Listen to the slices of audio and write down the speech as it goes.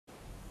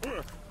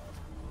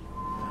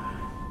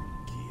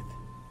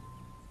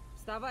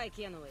Вставай,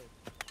 Кенуэй.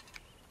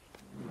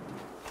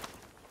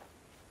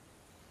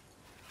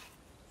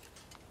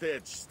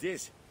 Тедж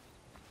здесь?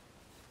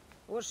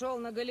 Ушел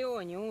на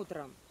галеоне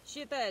утром.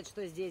 Считает,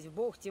 что здесь, в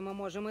бухте, мы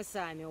можем и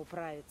сами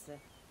управиться.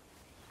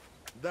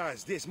 Да,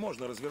 здесь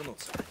можно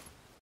развернуться.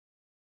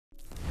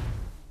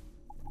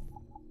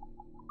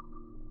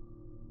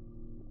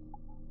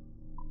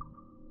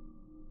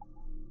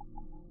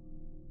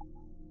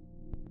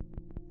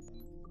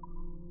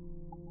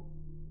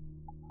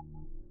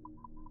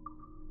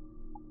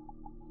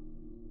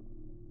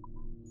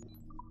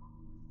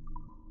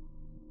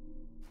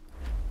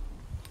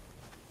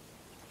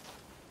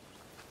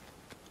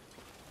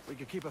 We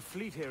could keep a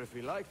fleet here if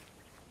we like.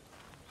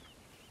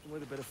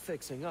 With a bit of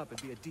fixing up,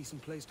 it'd be a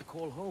decent place to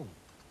call home.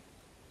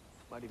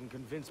 Might even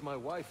convince my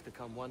wife to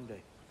come one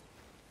day.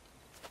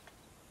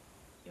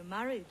 You're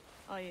married,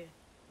 are you?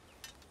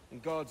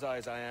 In God's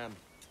eyes, I am.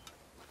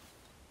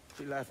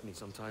 She left me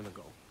some time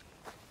ago.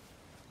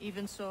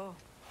 Even so,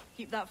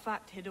 keep that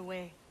fact hid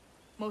away.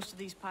 Most of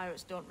these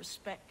pirates don't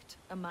respect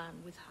a man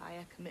with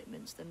higher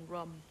commitments than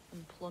rum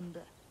and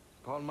plunder.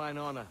 Call mine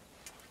honor.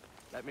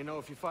 Let me know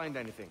if you find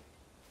anything.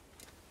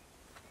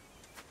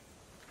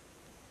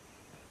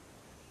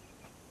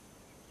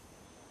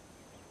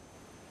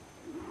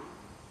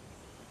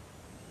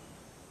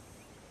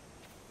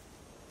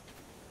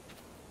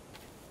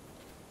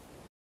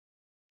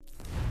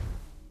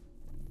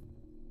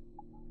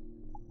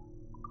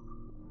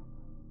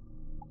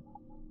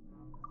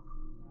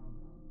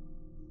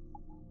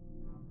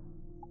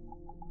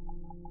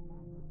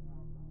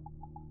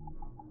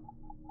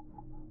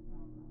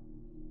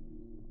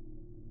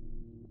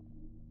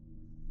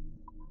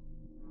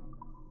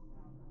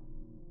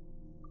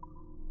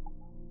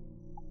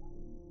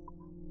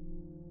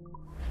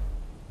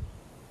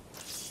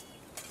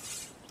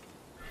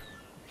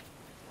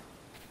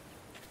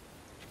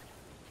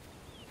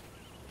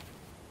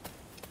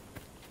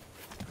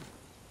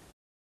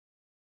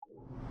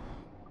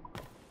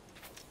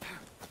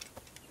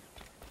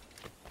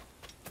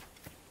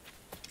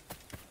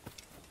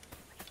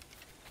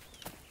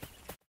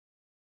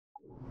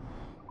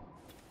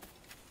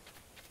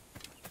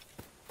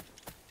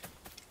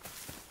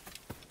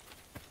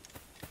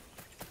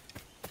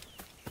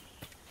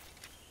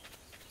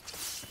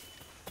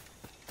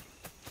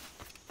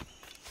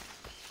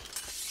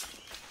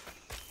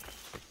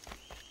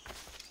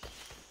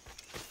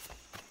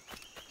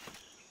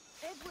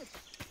 Edward,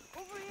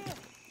 over here.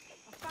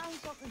 I found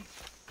something.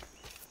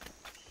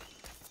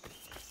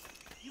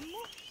 You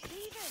must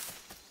see this.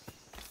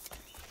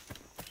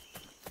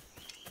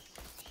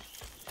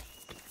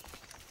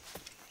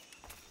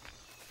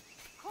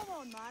 Come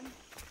on, man.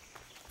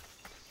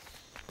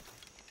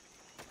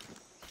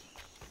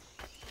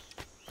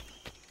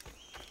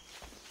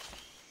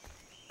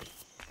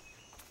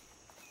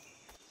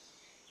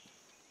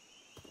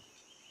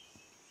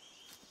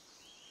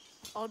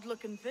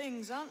 Odd-looking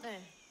things, aren't they?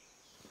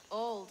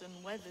 Old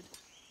and weathered.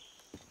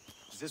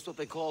 Is this what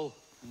they call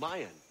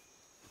Mayan?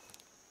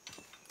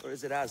 Or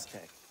is it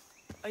Aztec?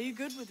 Are you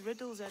good with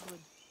riddles, Edward?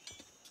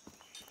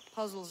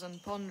 Puzzles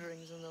and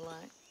ponderings and the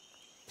like?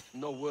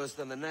 No worse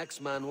than the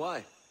next man,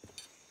 why?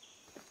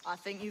 I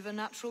think you've a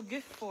natural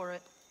gift for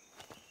it.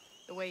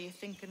 The way you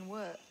think and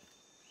work.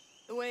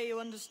 The way you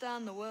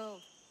understand the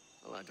world.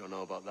 Well, I don't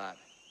know about that.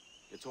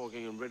 You're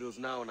talking in riddles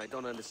now and I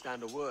don't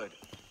understand a word.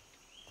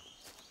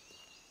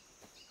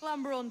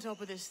 Clamber on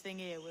top of this thing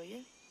here, will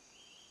you?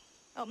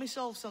 Help me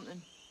solve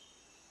something.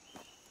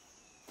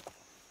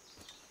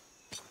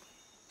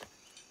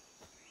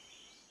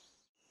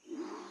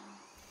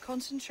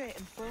 Concentrate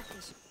and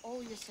focus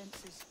all your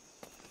senses.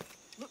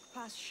 Look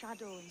past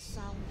shadow and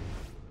sound,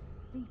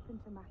 deep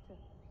into matter,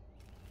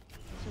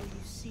 until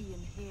you see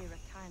and hear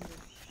a kind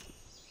of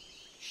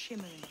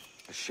shimmering.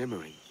 A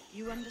shimmering?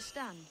 You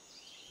understand?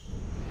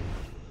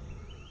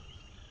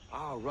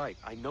 Ah, right.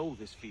 I know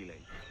this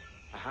feeling.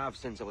 I have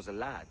since I was a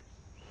lad.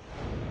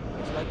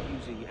 It's like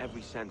using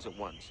every sense at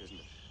once, isn't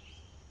it?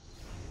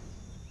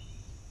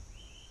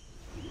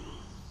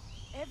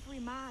 Every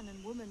man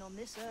and woman on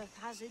this earth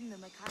has in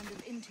them a kind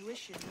of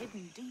intuition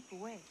hidden deep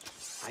away.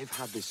 I've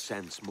had this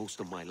sense most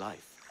of my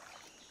life.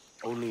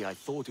 Only I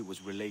thought it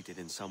was related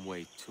in some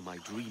way to my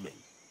dreaming,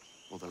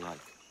 or the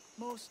like.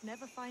 Most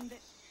never find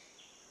it.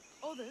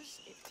 Others,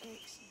 it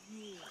takes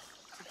years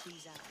to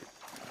tease out.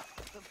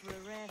 But for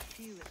a rare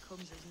few, it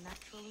comes as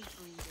natural as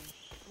breathing.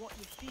 What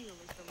you feel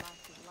is the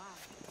light of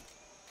life.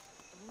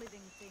 Of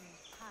living things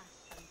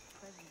past and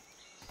present.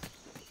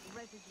 The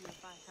residue of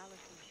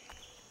vitality.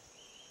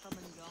 Come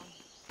and gone.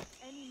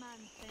 Any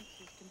man's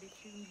senses can be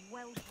tuned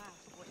well past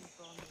what he's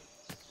born with.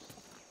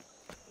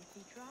 If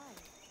he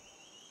tries.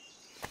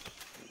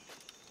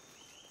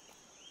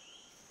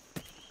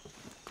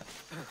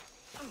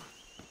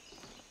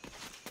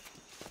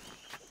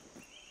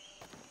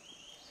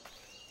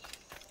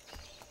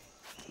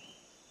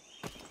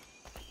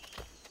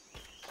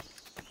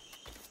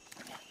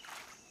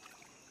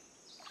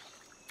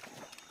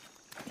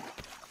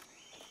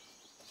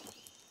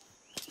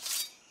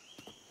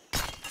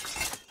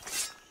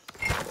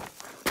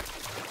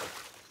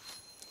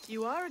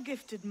 You are a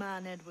gifted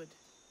man, Edward.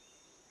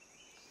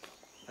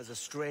 Has a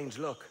strange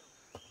look.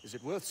 Is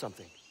it worth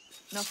something?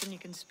 Nothing you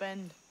can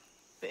spend.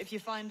 But if you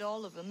find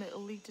all of them,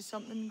 it'll lead to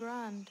something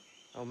grand.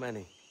 How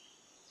many?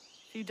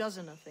 A few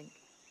dozen, I think.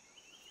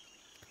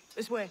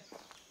 This way.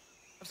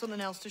 I've something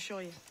else to show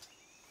you.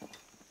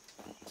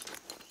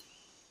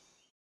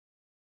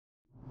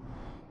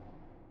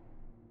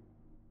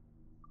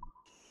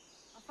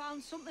 I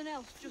found something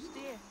else just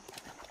here.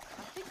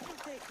 I think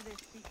you'll take to this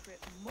secret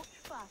much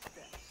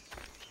faster.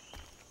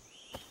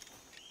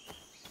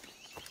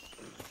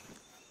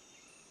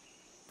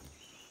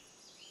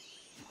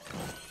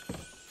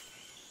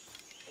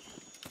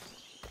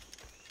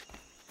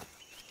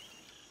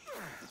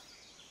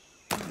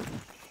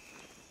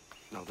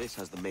 Now this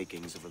has the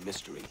makings of a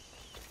mystery.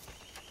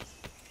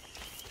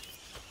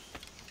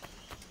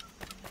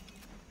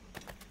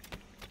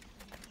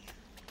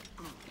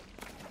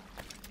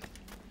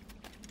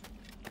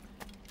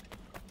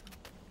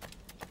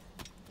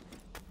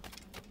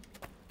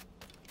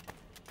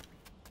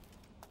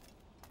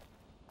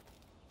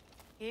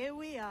 Here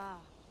we are.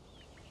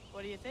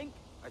 What do you think?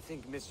 I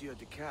think Monsieur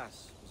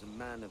Ducasse was a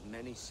man of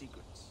many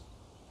secrets.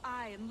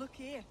 Aye, and look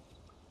here.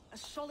 A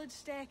solid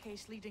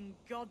staircase leading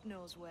God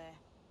knows where.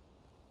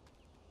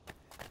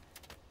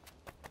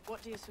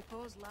 What do you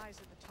suppose lies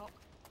at the top?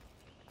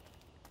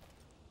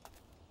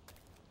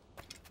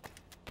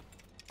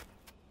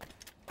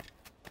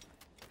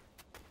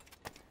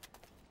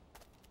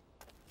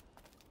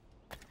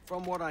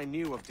 From what I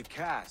knew of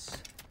Ducasse,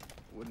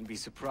 I wouldn't be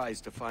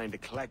surprised to find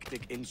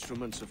eclectic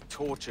instruments of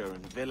torture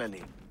and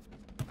villainy.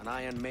 An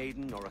Iron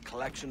Maiden or a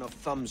collection of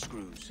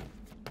thumbscrews.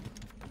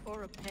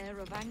 Or a pair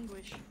of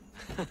anguish.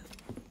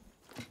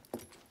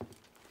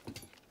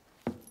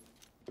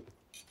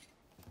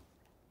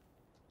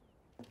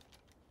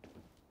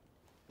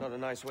 Not a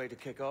nice way to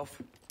kick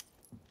off.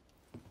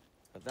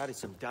 But that is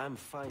some damn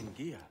fine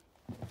gear.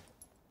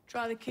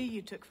 Try the key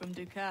you took from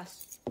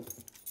Ducasse.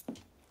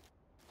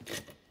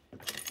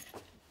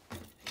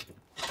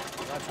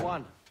 That's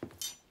one.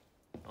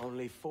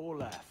 Only 4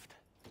 left.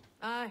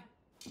 Aye.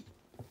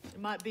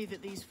 It might be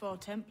that these 4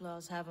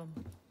 Templars have them.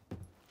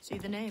 See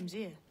the names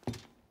here?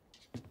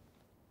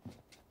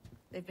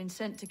 They've been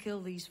sent to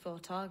kill these 4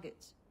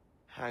 targets.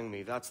 Hang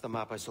me, that's the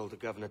map I sold to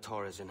Governor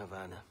Torres in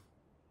Havana.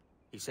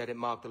 He said it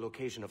marked the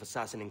location of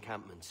assassin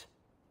encampments.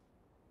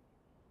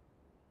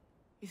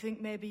 You think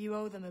maybe you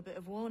owe them a bit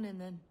of warning,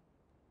 then?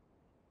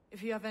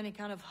 If you have any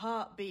kind of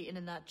heart beating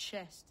in that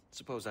chest.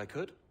 Suppose I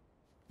could?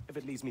 If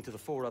it leads me to the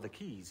 4 other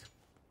keys.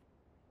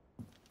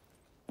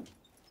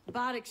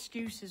 Bad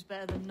excuse is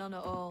better than none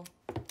at all.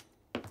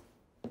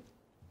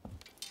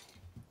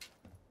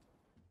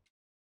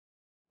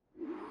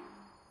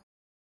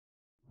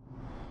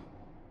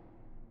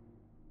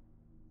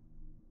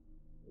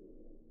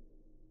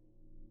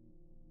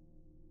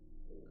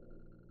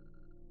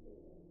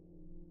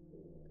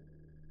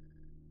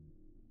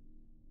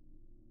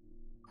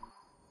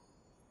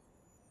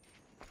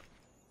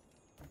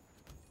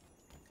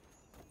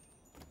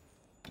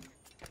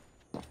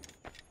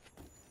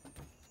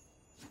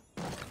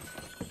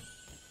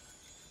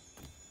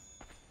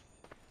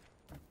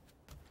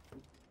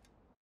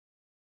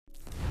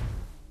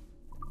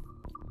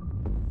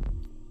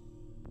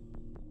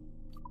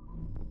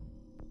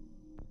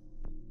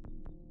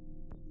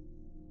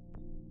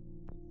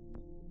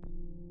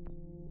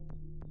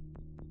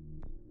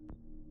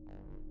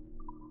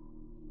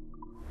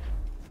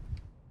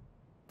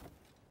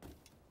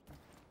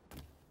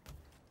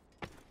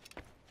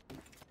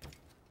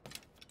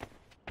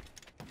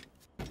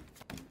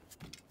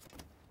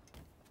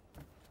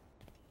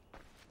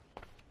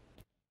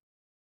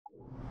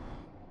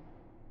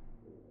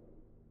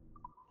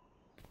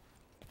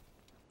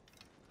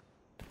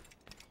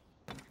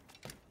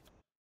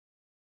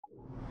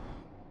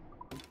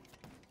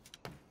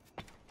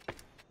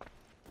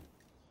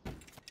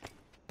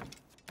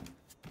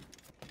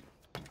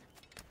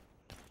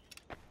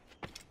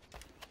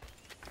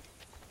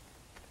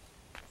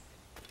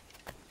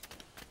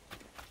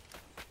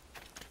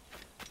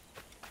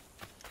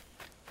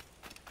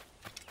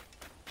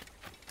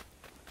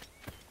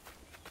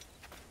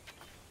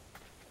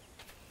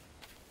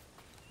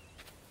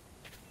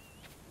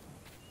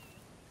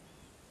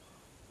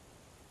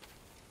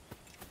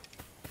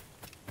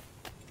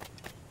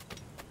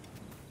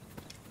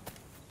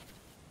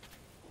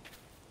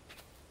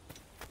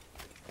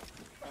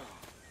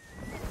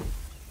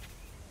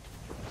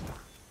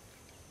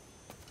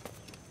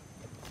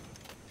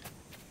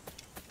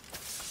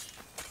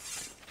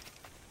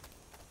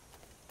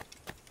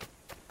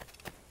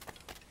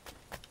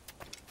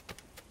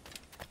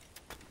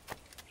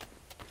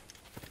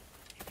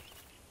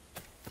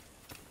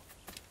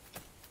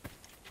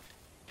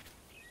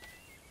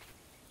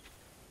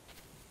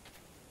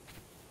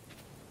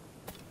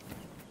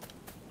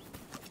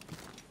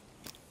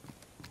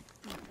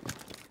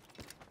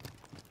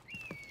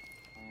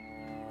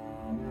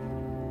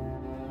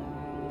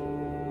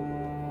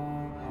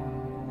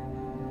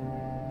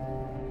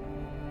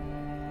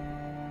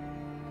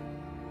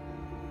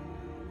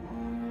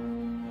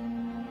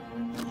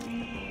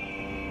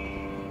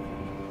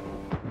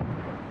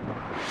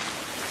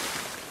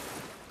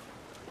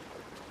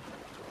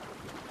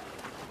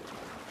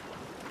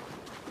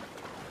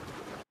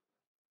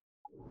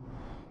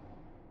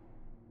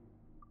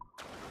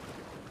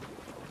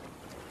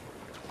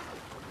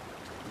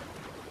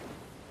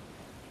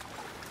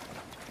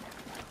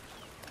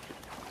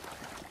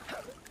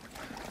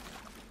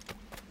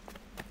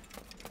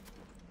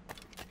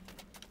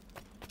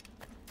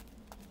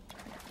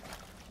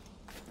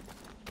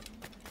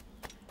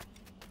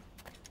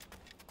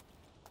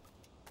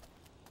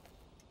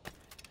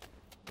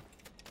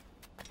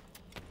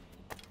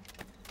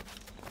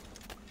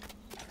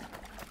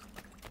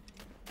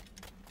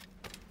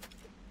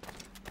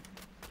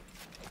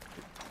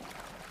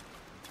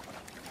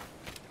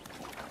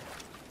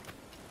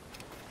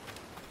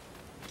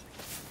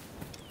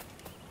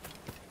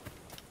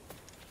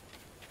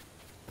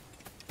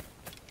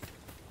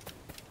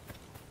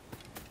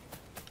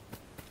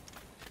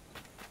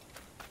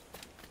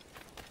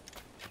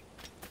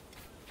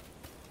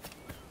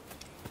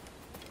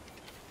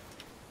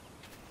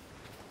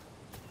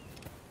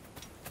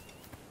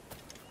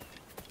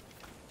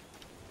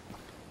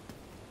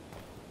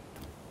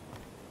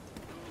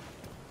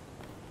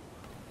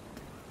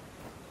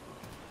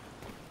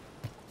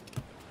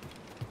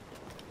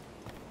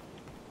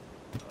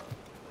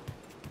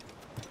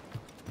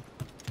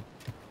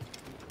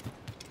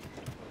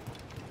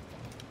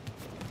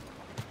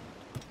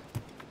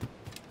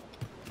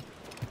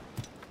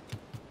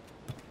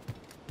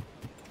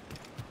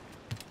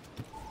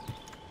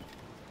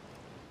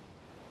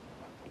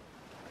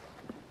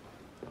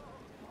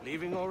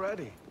 leaving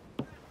already?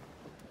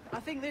 I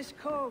think this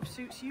cove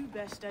suits you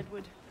best,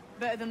 Edward.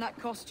 Better than that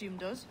costume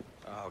does.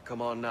 Oh,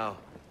 come on now.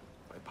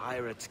 We're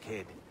pirates,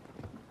 kid.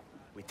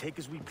 We take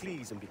as we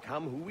please and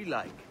become who we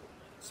like.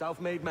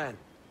 Self-made men.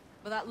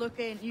 But that look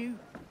ain't you.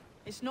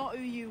 It's not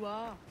who you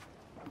are.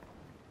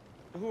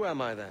 Who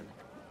am I then?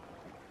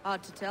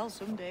 Hard to tell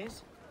some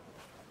days.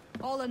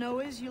 All I know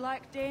is you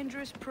like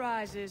dangerous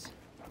prizes.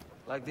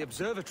 Like the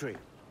observatory?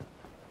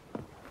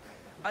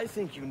 I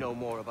think you know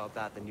more about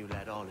that than you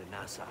let on in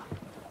Nassau.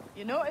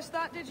 You noticed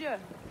that, did you?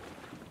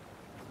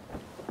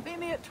 Meet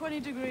me at 20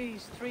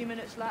 degrees, 3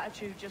 minutes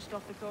latitude just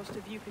off the coast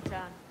of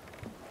Yucatan.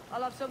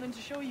 I'll have something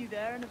to show you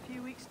there in a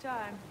few weeks'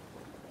 time.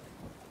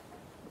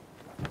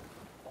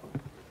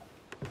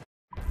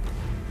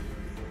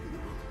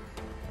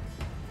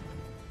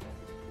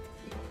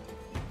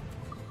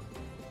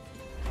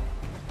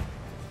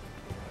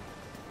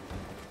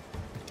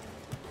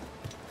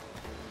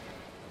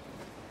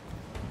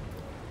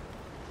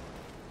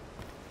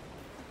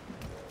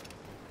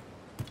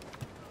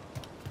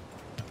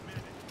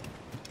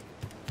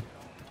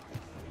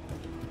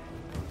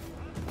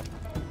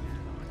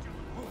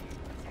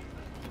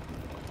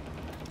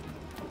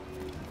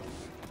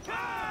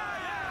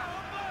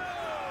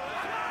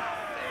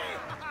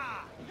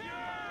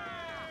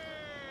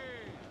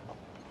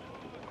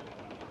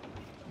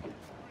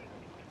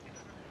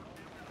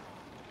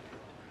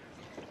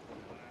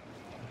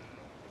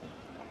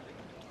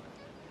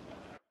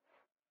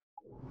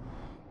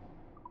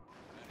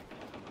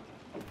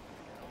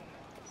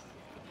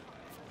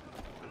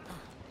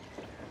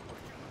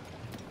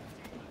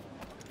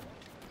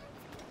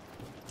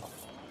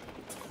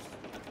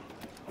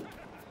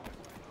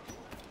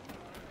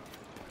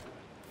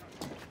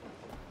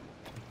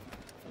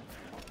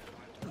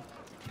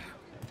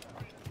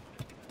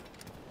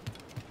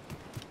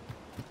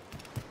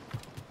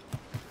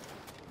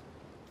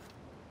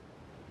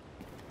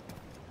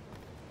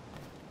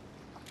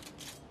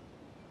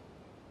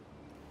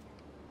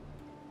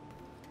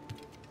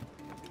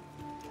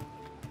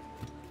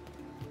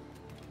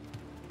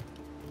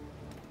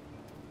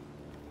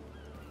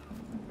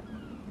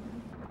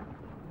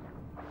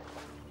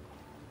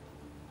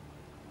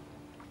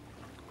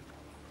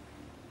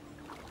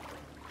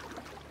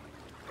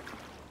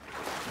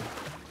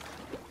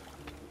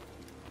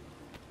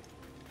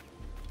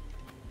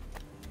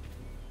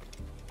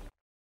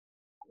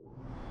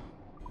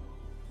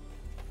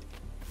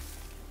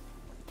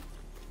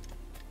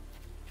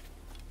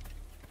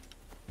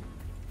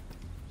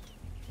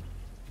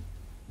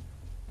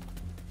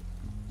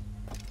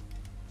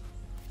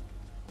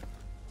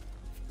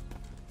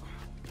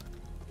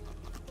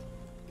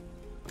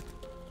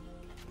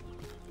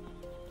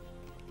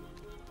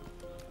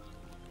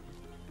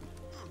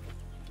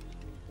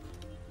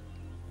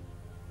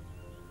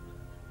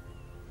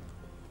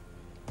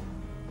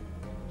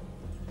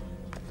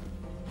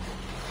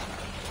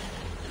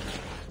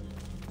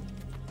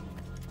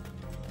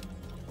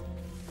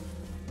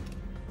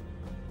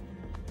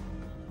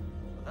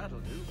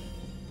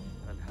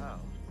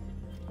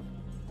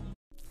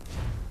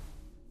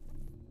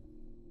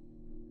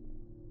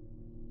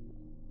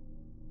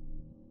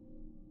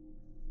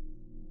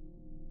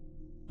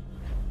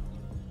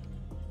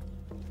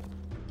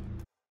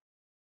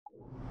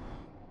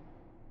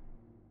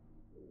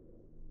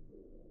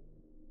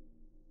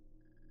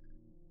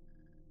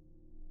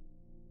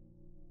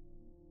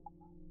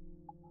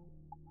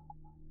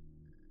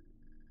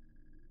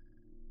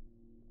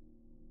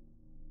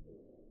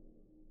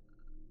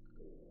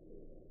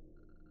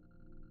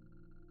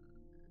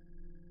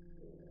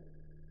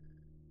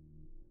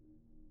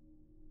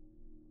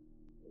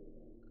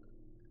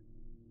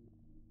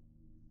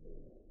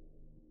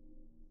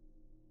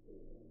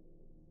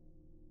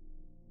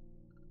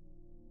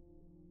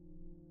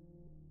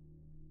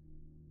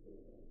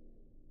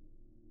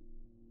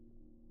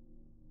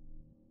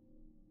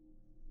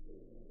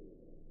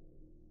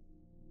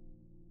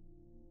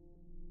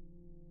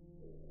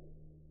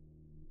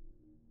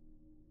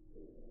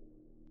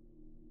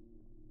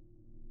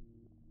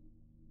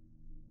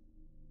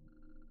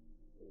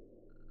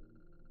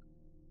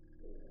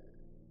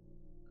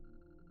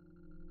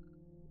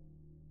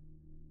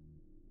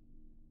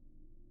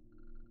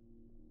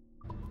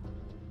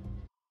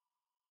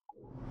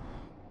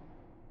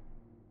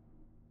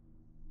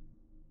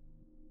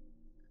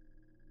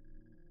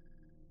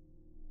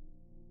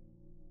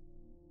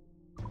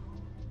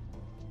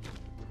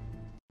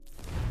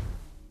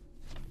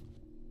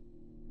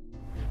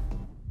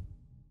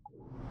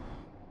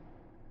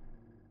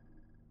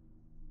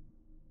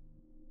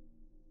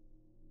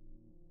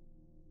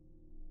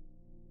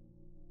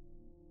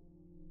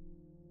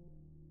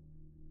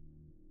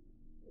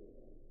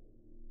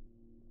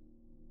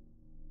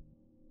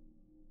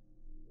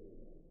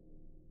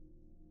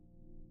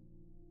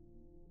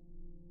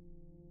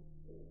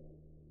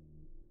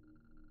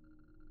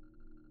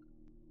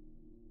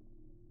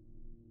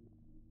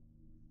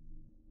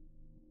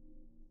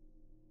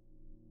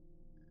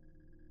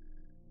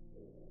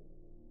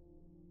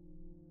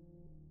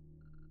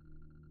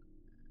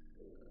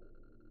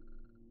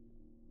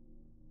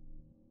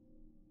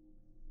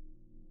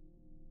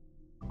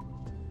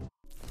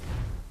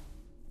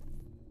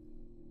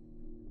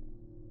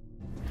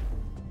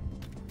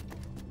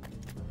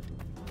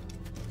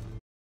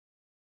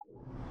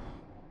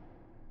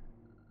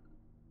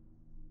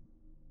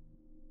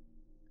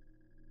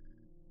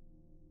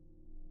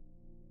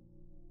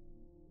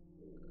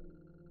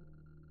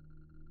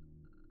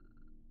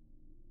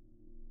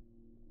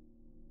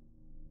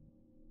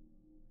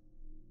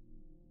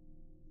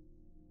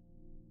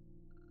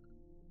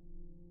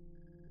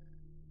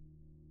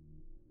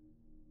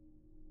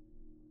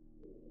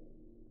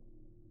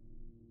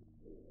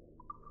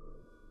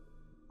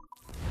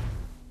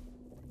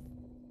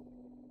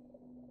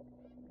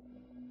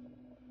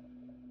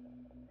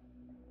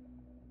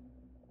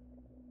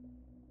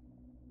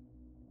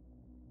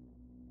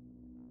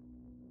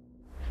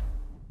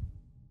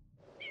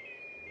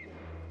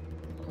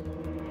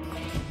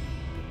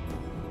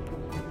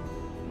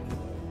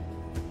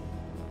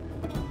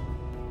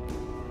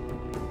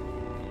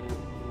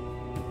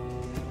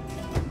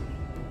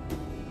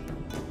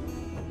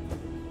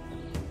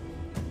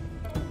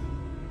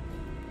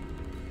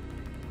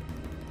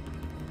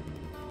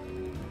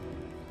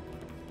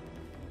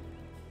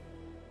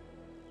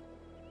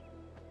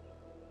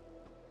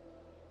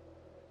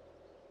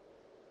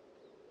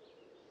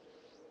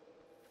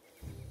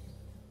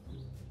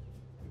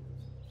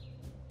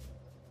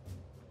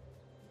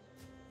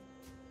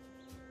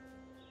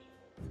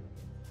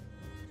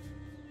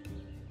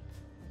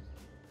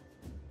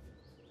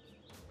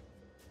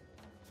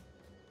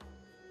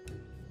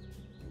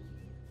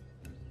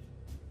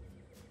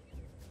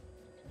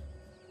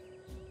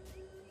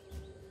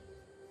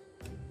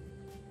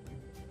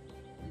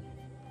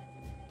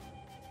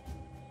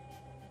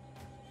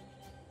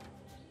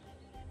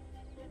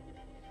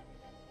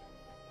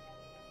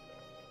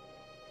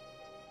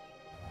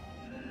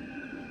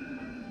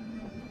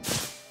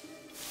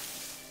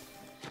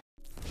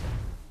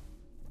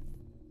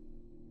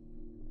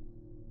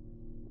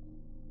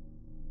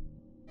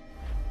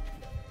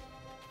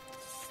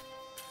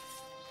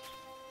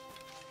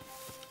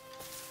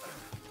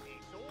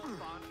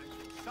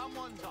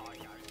 Someone's eye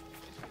out.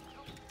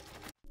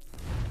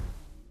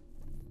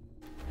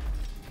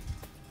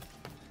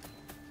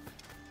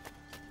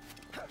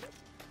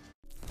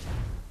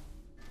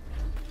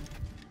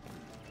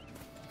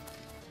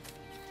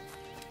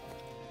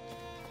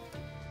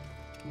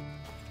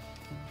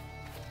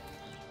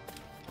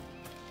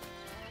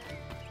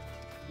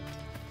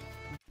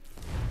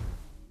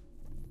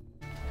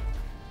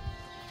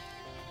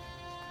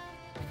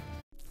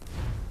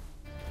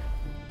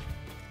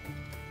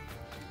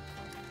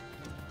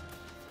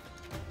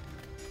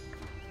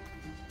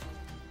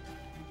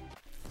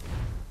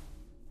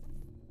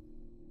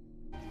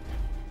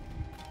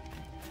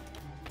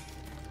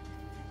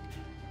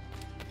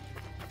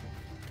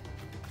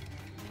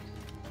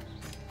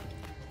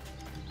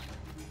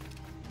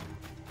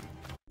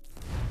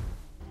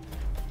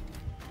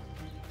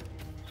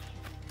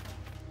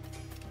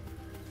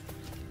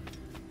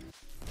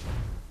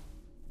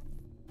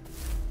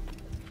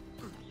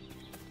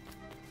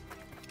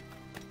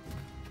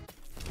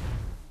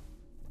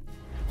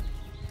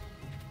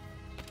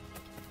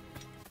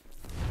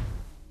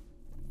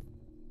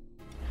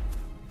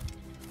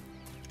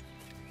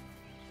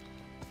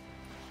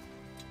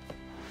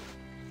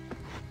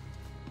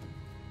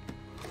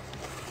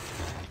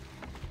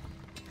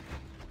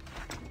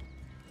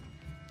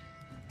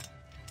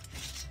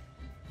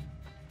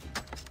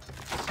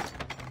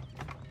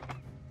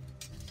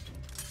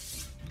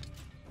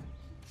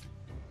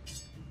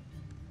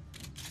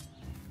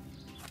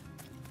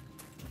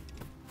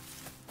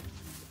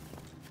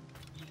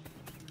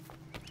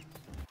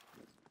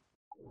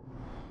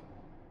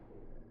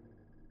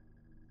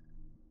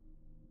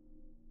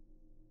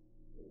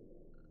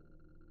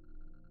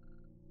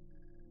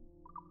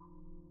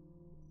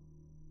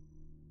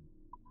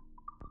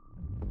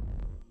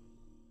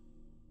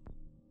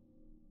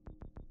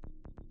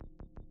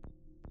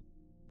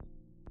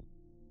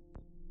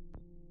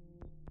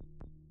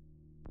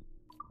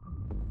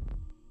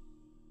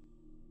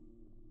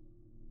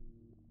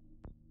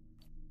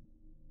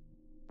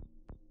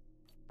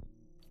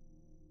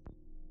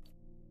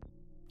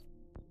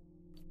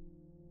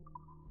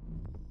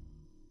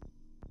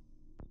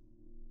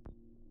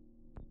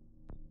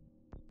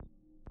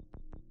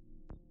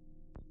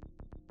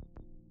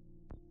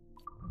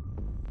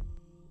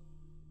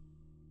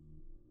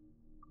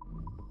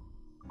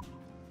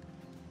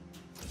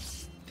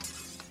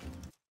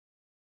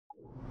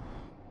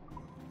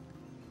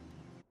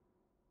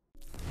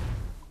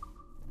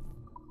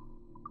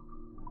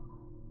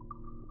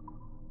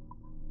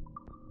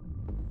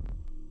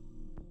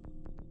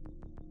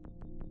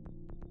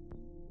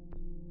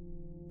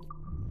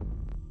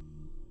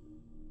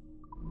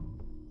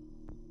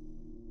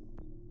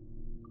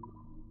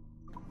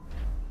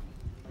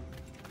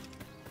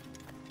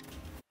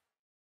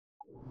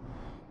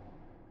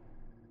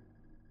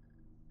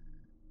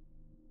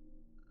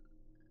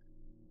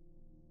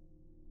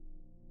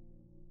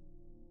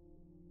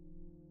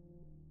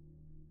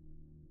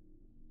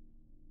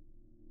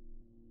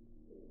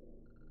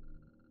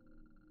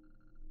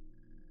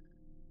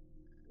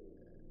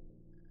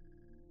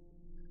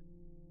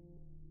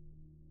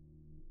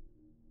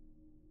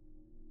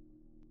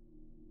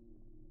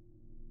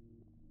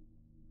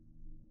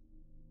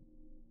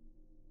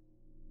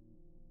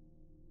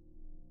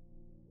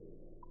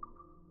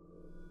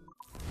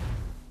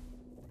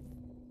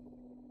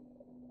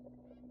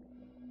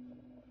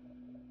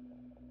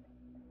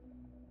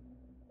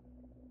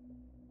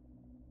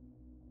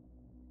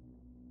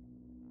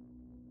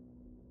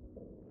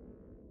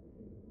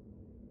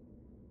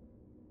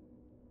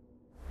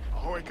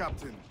 Ahoy,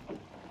 Captain.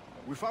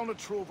 We found a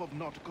trove of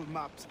nautical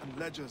maps and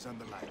ledgers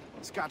and the like,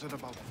 scattered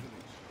about the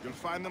village. You'll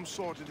find them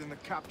sorted in the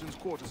captain's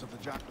quarters of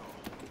the Jackdaw.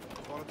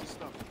 Quality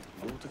stuff.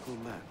 Nautical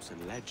maps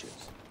and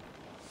ledgers.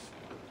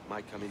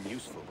 Might come in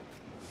useful.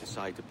 We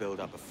decide to build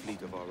up a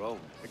fleet of our own.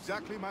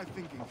 Exactly my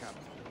thinking,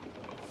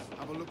 Captain.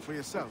 Have a look for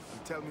yourself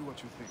and tell me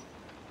what you think.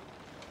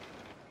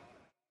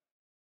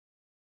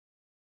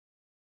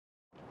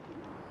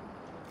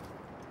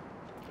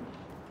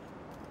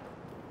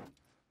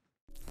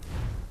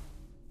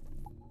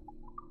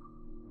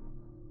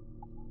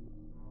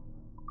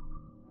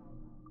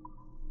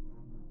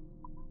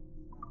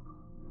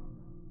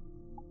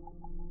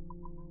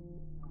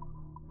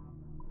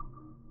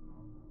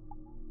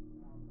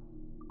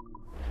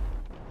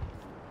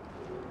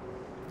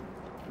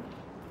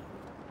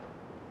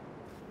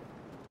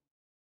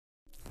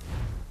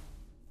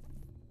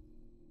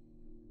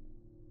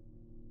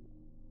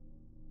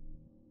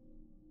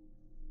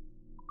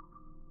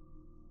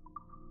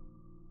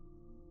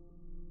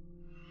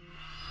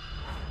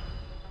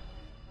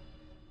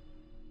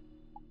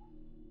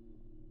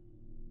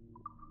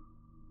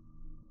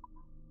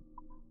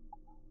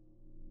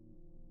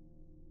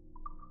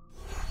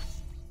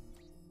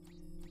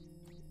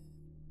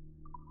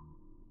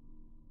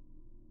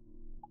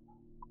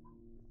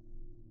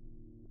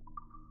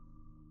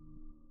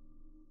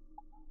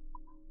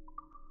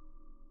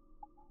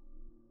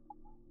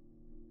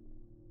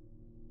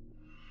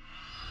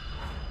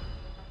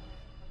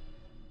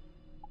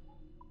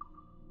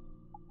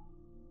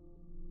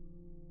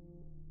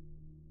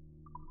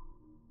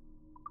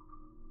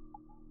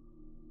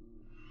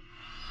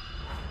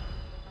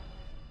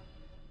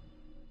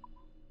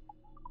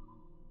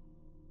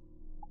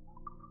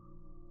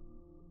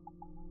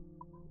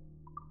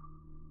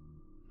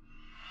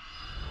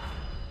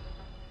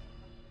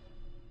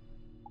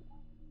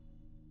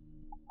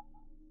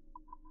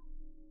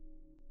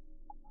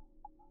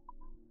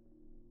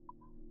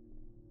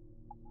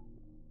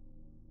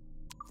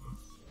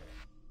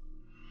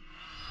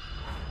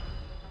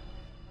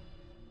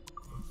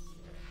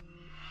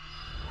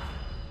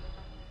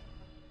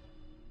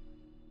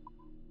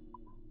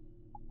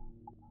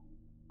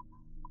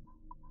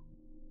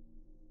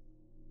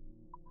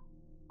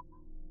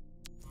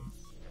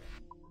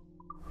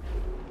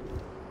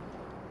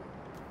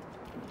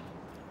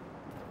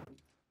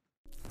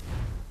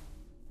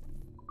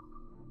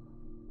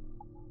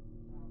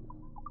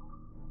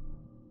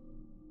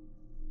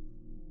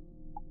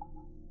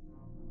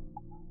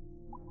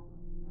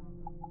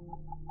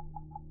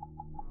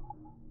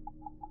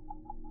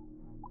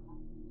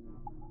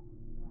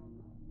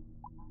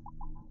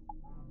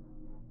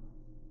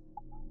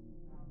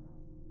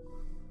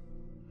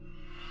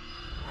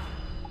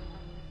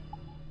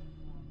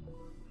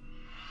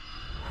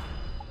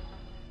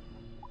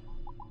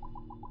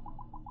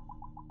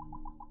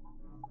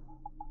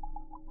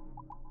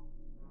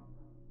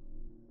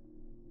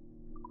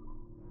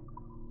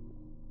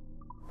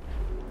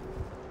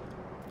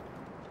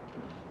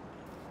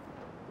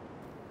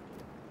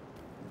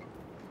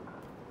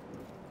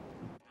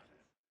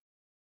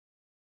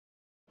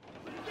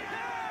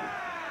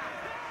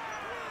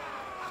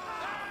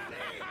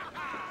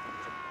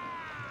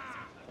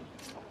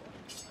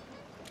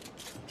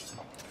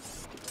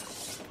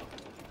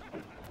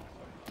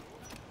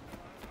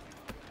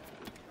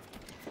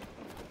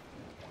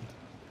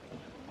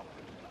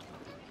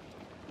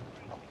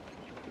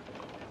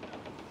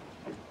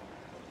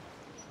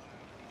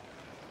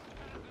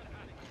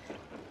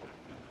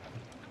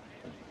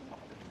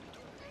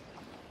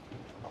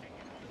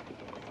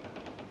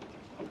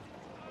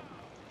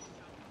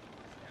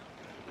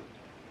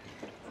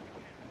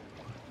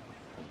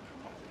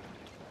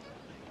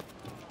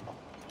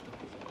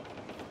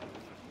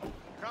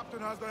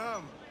 captain has the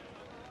helm.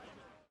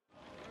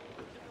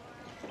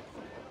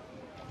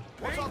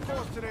 What's our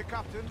course today,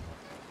 Captain?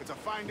 It's a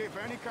fine day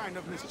for any kind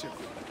of mischief.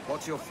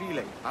 What's your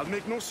feeling? I'll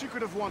make no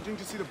secret of wanting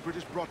to see the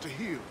British brought to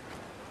heel.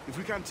 If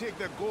we can take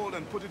their gold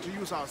and put it to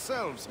use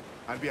ourselves,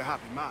 I'd be a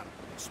happy man.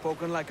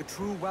 Spoken like a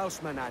true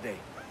Welshman, Ade.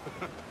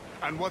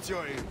 And what's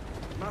your aim?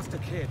 Master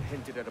Kidd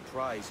hinted at a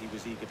prize he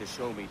was eager to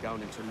show me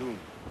down in Tulum.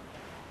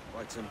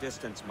 Quite some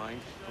distance,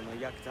 mind, from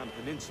the Yaktan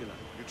Peninsula.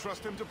 You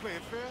trust him to play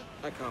it fair?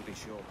 I can't be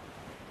sure.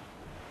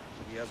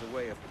 He has a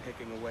way of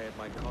picking away at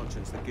my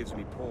conscience that gives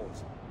me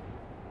pause.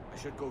 I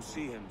should go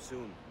see him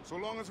soon. So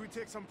long as we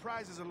take some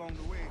prizes along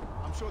the way,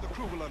 I'm sure the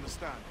crew will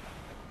understand.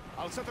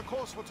 I'll set a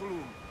course for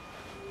Tulum.